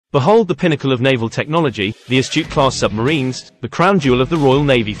Behold the pinnacle of naval technology, the Astute-Class Submarines, the crown jewel of the Royal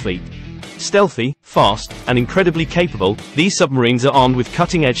Navy fleet. Stealthy, fast, and incredibly capable, these submarines are armed with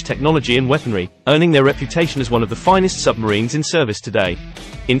cutting-edge technology and weaponry, earning their reputation as one of the finest submarines in service today.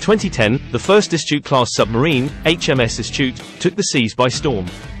 In 2010, the first Astute-Class submarine, HMS Astute, took the seas by storm.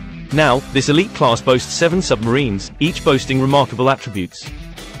 Now, this elite class boasts 7 submarines, each boasting remarkable attributes.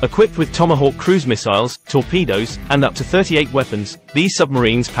 Equipped with Tomahawk cruise missiles, torpedoes, and up to 38 weapons, these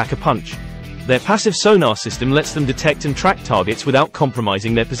submarines pack a punch. Their passive sonar system lets them detect and track targets without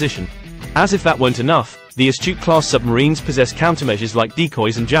compromising their position. As if that weren't enough, the Astute-Class submarines possess countermeasures like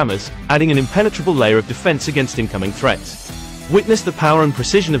decoys and jammers, adding an impenetrable layer of defense against incoming threats. Witness the power and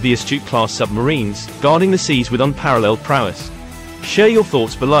precision of the Astute-Class submarines, guarding the seas with unparalleled prowess. Share your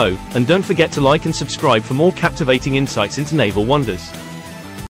thoughts below, and don't forget to like and subscribe for more captivating insights into naval wonders.